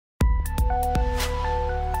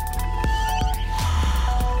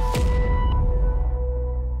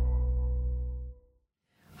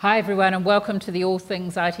Hi everyone, and welcome to the All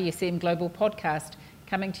Things ITSM Global Podcast,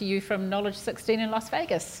 coming to you from Knowledge 16 in Las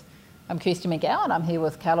Vegas. I'm Kirsty McGowan, I'm here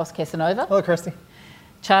with Carlos Casanova. Hello, Kirsty.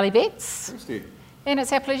 Charlie Betts. Kirsty. And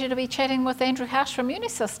it's our pleasure to be chatting with Andrew Harsch from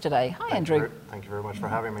Unisys today. Hi, Andrew. Thank you very much for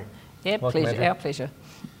having me. Yeah, Welcome, pleasure, Andrew. our pleasure.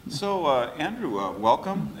 So, Andrew,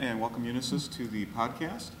 welcome, and welcome Unisys to the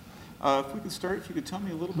podcast. If we could start, if you could tell me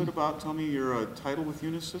a little bit about, tell me your title with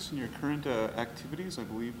Unisys and your current activities, I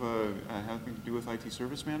believe having to do with IT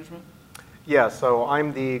service management. Yeah, so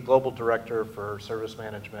I'm the Global Director for Service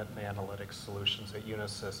Management and Analytics Solutions at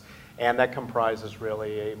Unisys, and that comprises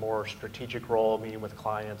really a more strategic role, meeting with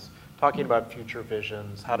clients, talking about future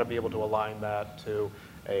visions, how to be able to align that to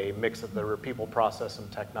a mix of the people, process,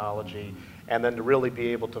 and technology, and then to really be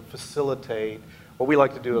able to facilitate. What we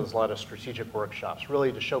like to do is a lot of strategic workshops,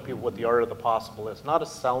 really to show people what the art of the possible is. Not a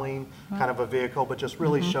selling kind of a vehicle, but just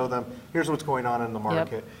really show them, here's what's going on in the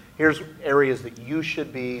market. Here's areas that you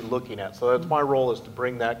should be looking at. So that's my role, is to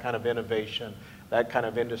bring that kind of innovation, that kind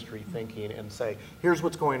of industry thinking, and say, here's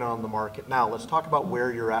what's going on in the market. Now, let's talk about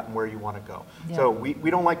where you're at and where you want to go. So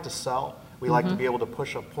we don't like to sell. We like to be able to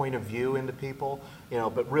push a point of view into people,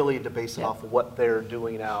 but really to base it off of what they're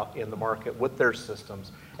doing out in the market with their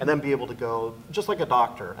systems, and then be able to go just like a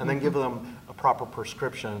doctor, and then give them a proper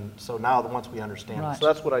prescription. So now, once we understand it, so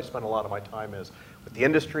that's what I spend a lot of my time is with the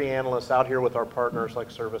industry analysts out here with our partners like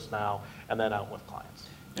ServiceNow, and then out with clients.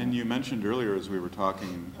 And you mentioned earlier as we were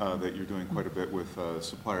talking that you're doing quite a bit with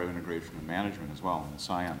Supplier Integration and Management as well in the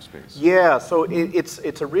SIAM space. Yeah, so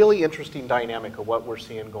it's a really interesting dynamic of what we're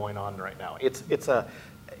seeing going on right now. It's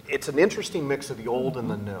an interesting mix of the old and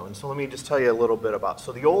the new. And so let me just tell you a little bit about.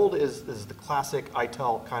 So the old is the classic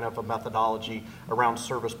ITEL kind of a methodology around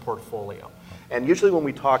service portfolio. And usually when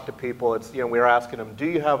we talk to people, it's we're asking them, do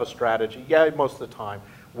you have a strategy? Yeah, most of the time.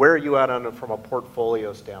 Where are you at on it from a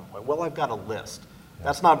portfolio standpoint? Well, I've got a list.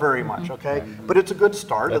 That's not very much, okay? But it's a good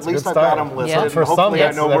start. That's at least I've start. got them listed, Yeah. and For hopefully some,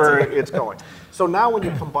 I know that's where it's going. So now when you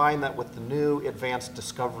combine that with the new advanced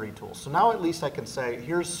discovery tools, so now at least I can say,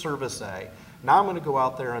 here's service A. Now I'm going to go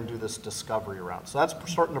out there and do this discovery round. So that's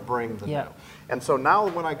starting to bring the new. And so now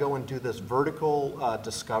when I go and do this vertical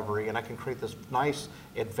discovery, and I can create this nice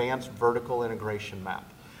advanced vertical integration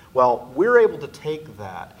map. Well, we're able to take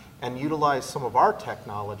that and utilize some of our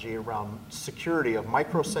technology around security of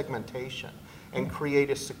micro-segmentation and create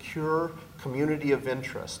a secure community of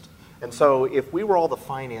interest. And so if we were all the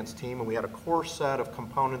finance team and we had a core set of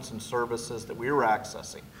components and services that we were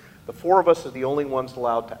accessing, the four of us are the only ones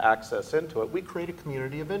allowed to access into it, we create a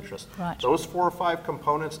community of interest. Right. Those 4 or 5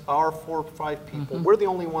 components are 4 or 5 people. We're the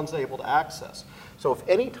only ones able to access. So if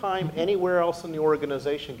any time anywhere else in the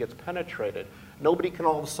organization gets penetrated, nobody can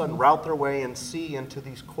all of a sudden route their way and see into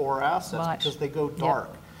these core assets because they go dark.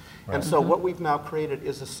 And so what we've now created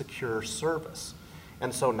is a secure service.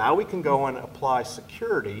 And so now we can go and apply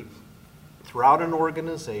security throughout an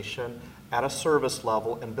organization at a service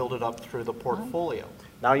level and build it up through the portfolio.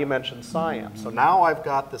 Now you mentioned SIAM. So now I've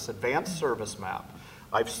got this advanced service map.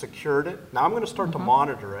 I've secured it. Now I'm going to start to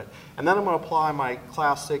monitor it. And then I'm going to apply my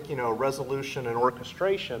classic, resolution and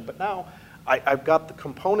orchestration. But now I've got the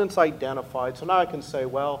components identified. So now I can say,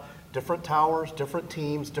 well, different towers, different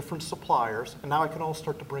teams, different suppliers, and now I can all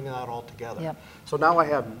start to bring that all together. So now I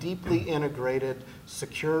have deeply integrated,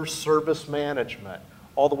 secure service management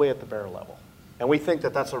all the way at the bare level. And we think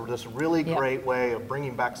that that's this really great way of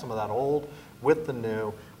bringing back some of that old with the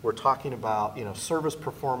new. We're talking about service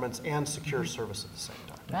performance and secure service at the same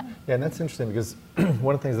time. Yeah, and that's interesting because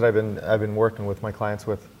one of the things that I've been working with my clients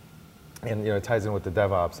with, and it ties in with the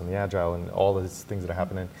DevOps and the Agile and all these things that are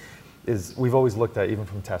happening, is we've always looked at, even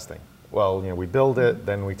from testing. Well, we build it,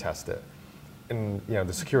 then we test it. And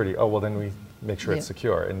the security, oh, well, then we make sure it's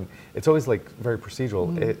secure. And it's always like very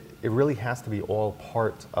procedural. It really has to be all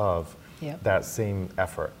part of that same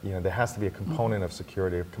effort. There has to be a component of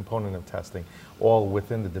security, a component of testing, all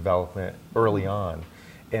within the development early on.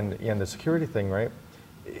 And the security thing, right,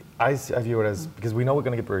 I view it as, because we know we're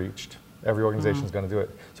going to get breached. Every organization is going to do it.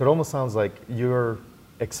 So it almost sounds like you're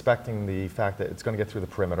expecting the fact that it's going to get through the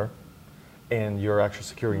perimeter, and you're actually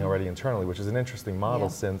securing already internally, which is an interesting model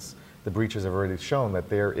since the breaches have already shown that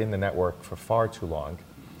they're in the network for far too long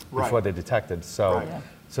before they're detected. So,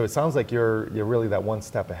 so it sounds like you're really that one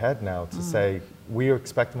step ahead now to say, we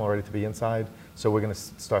expect them already to be inside, so we're going to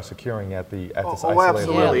start securing at this isolated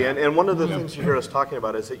absolutely. And one of the things you hear us talking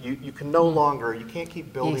about is that you can no longer, you can't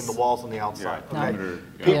keep building the walls on the outside.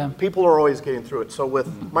 People are always getting through it. So with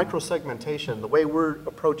micro-segmentation, the way we're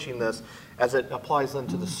approaching this, as it applies then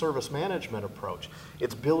to the service management approach,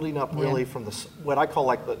 it's building up really from what I call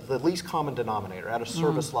like the least common denominator at a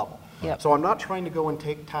service level. Yep. So I'm not trying to go and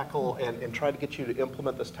tackle and try to get you to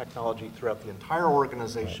implement this technology throughout the entire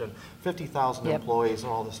organization, 50,000 employees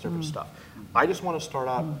and all this different stuff. I just want to start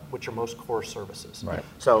out with your most core services. Right.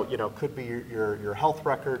 So, could be your health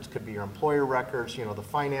records, could be your employer records, the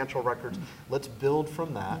financial records. Let's build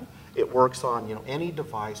from that. It works on, any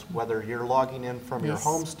device, whether you're logging in from your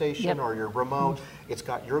home station or your remote. It's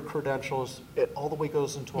got your credentials. It all the way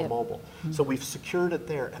goes into a mobile. So we've secured it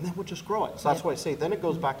there, and then we'll just grow it. So that's why I say then it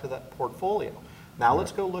goes back to that portfolio. Now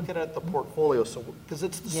let's go look at the portfolio. So because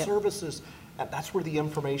it's the services, and that's where the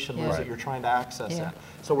information is that you're trying to access at.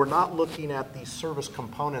 So we're not looking at these service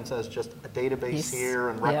components as just a database here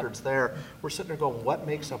and records there. We're sitting there going, what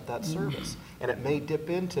makes up that service? And it may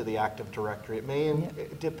dip into the Active Directory. It may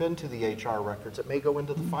dip into the HR records. It may go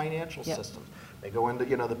into the financial systems. It may go into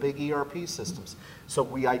the big ERP systems. So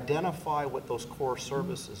we identify what those core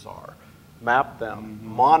services are, map them,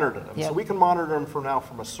 monitor them. So we can monitor them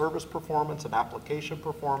from a service performance, an application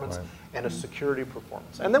performance, and a security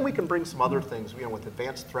performance. And then we can bring some other things, with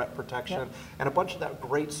advanced threat protection and a bunch of that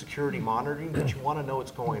great security monitoring that you want to know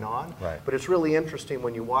what's going on. But it's really interesting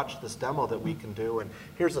when you watch this demo that we can do, and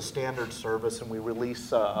here's a standard service, and we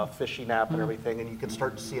release a phishing app and everything, and you can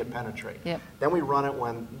start to see it penetrate. Then we run it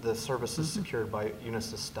when the service is secured by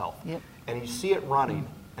Unisys Stealth. And you see it running,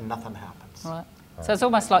 and nothing happens. So it's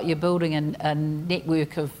almost like you're building a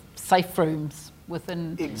network of safe rooms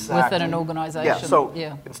within an organisation. So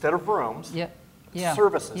instead of rooms,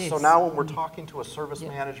 services. So now when we're talking to a service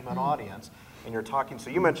management audience, and you're talking,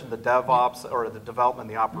 so you mentioned the DevOps or the development,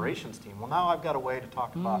 the operations team. Well, now I've got a way to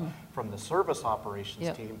talk about from the service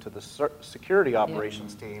operations team to the security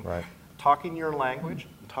operations team, talking your language,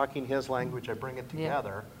 talking his language. I bring it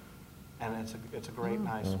together. And it's a great,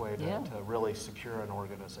 nice way to really secure an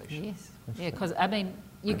organization. Because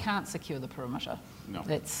you can't secure the perimeter. No,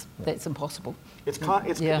 that's impossible.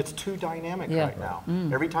 It's too dynamic right now.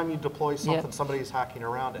 Every time you deploy something, somebody's hacking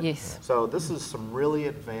around it. So this is some really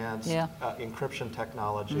advanced encryption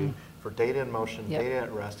technology for data in motion, data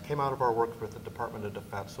at rest. Came out of our work with the Department of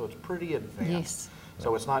Defense, so it's pretty advanced.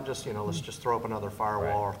 So it's not just let's just throw up another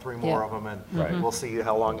firewall or 3 more of them, and we'll see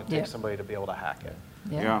how long it takes somebody to be able to hack it.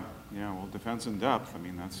 Well, defense in depth,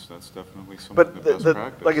 that's definitely some of the best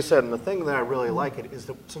practice. Like I said, and the thing that I really like it is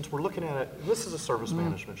that since we're looking at it, this is a service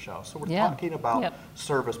management show, so we're talking about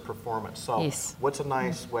service performance. So what's a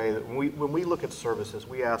nice way that when we look at services,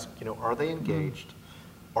 we ask, are they engaged?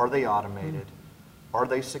 Are they automated? Are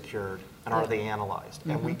they secured? And are they analyzed?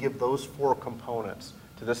 And we give those 4 components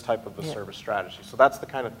to this type of a service strategy. So that's the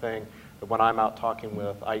kind of thing that when I'm out talking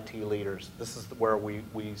with IT leaders, this is where we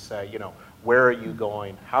say, where are you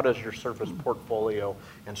going? How does your service portfolio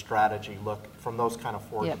and strategy look from those kind of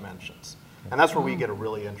 4 dimensions? And that's where we get a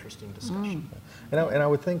really interesting discussion. And I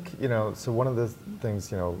would think, so one of the things,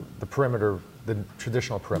 the perimeter, the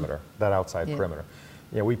traditional perimeter, that outside perimeter,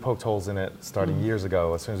 we poked holes in it starting years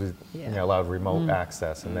ago as soon as we allowed remote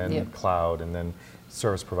access, and then cloud, and then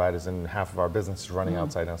service providers, and half of our business is running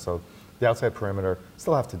outside now. So the outside perimeter,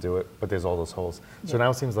 still have to do it, but there's all those holes. So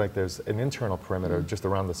now it seems like there's an internal perimeter just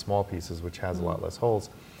around the small pieces, which has a lot less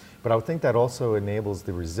holes. But I would think that also enables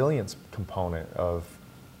the resilience component of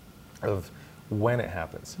when it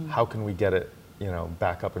happens. How can we get it,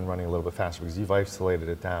 back up and running a little bit faster? Because you've isolated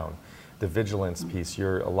it down. The vigilance piece,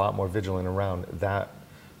 you're a lot more vigilant around that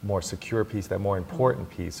more secure piece, that more important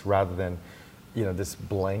piece, rather than this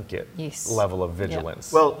blanket level of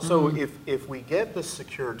vigilance. Well, so if we get this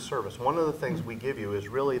secured service, one of the things we give you is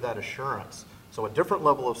really that assurance. So a different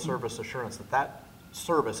level of service assurance that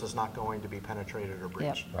service is not going to be penetrated or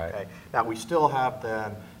breached. Okay? Now we still have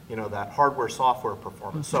then, that hardware software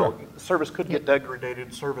performance. So service could get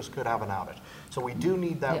degraded, service could have an outage. So we do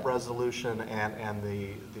need that resolution and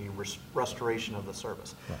the restoration of the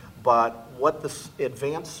service. But what this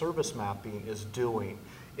advanced service mapping is doing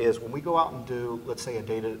is when we go out and do, let's say, a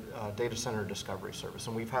data center discovery service,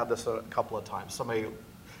 and we've had this a couple of times, somebody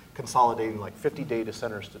consolidating like 50 data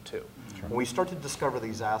centers to 2. When we start to discover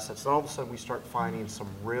these assets, then all of a sudden we start finding some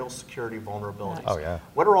real security vulnerabilities.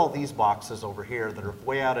 What are all these boxes over here that are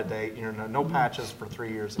way out of date, no patches for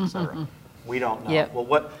 3 years, et cetera? We don't know.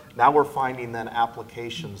 Well, now we're finding then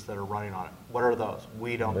applications that are running on it. What are those?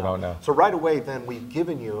 We don't know. So right away then we've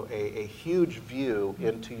given you a huge view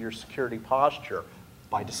into your security posture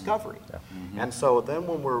by discovery. And so then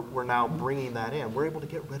when we're now bringing that in, we're able to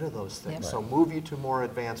get rid of those things. So move you to more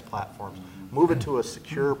advanced platforms, move it to a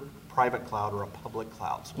secure private cloud or a public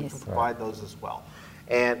cloud. So we can provide those as well.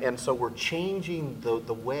 And so we're changing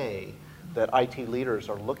the way that IT leaders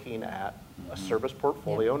are looking at a service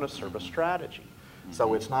portfolio and a service strategy.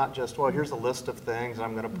 So it's not just, well, here's a list of things, and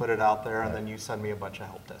I'm going to put it out there, and then you send me a bunch of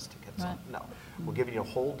help desk tickets. Right. No, we're giving you a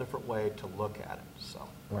whole different way to look at it. So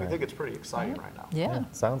I think it's pretty exciting right now. Yeah.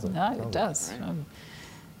 Sounds it. No, Sounds it does. Right.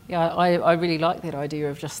 Yeah, I really like that idea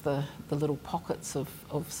of just the little pockets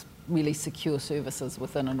of really secure services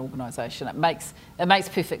within an organisation. It makes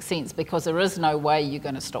perfect sense because there is no way you're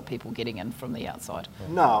going to stop people getting in from the outside.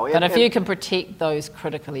 No. But if you can protect those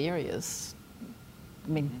critical areas, I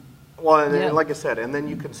mean... Well, and like I said, and then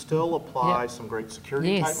you can still apply Yeah. some great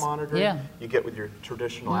security type Yes. monitoring. Yeah. You get with your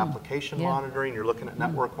traditional application Yeah. monitoring, you're looking at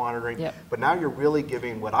network monitoring, Yep. but now you're really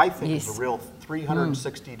giving what I think is Yes. a real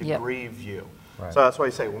 360 degree view. Right. So that's why I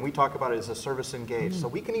say when we talk about it as a service engaged, so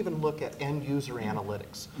we can even look at end user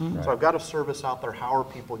analytics. Right. So I've got a service out there, how are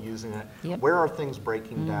people using it? Yep. Where are things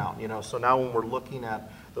breaking down? You know, so now when we're looking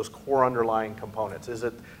at those core underlying components, is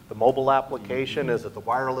it the mobile application? Is it the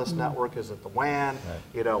wireless network? Is it the WAN?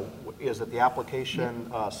 You know, is it the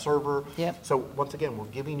application server? Yep. So once again, we're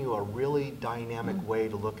giving you a really dynamic way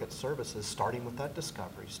to look at services, starting with that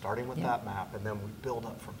discovery, starting with that map, and then we build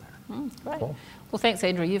up from there. Great. Cool. Well, thanks,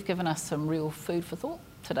 Andrew. You've given us some real food for thought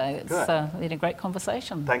today. It's Good. been a great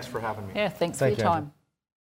conversation. Thanks for having me. Yeah, thanks Thank for you, your Andrew. time.